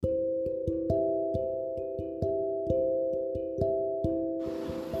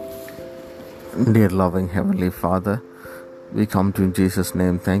Dear loving Heavenly Father, we come to you in Jesus'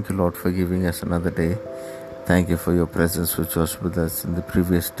 name. Thank you, Lord, for giving us another day. Thank you for your presence which was with us in the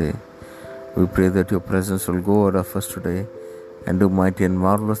previous day. We pray that your presence will go out of us today and do mighty and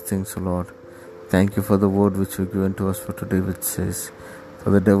marvelous things, O Lord. Thank you for the word which you have given to us for today, which says, for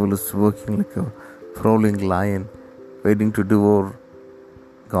the devil is working like a prowling lion, waiting to devour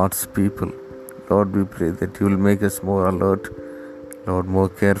God's people. Lord, we pray that you will make us more alert, Lord, more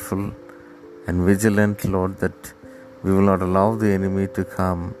careful and vigilant, Lord, that we will not allow the enemy to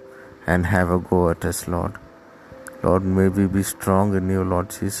come and have a go at us, Lord. Lord, may we be strong in you, Lord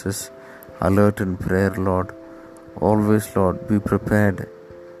Jesus, alert in prayer, Lord. Always, Lord, be prepared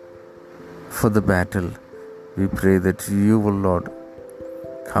for the battle. We pray that you will, Lord,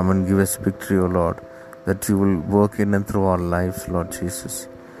 come and give us victory, O Lord, that you will work in and through our lives, Lord Jesus.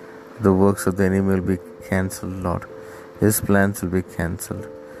 The works of the enemy will be cancelled, Lord. His plans will be cancelled,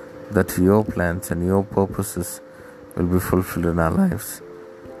 that your plans and your purposes will be fulfilled in our lives.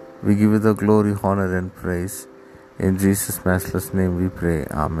 We give you the glory, honor and praise. In Jesus' matchless name we pray.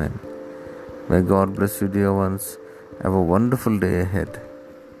 Amen. May God bless you, dear ones. Have a wonderful day ahead.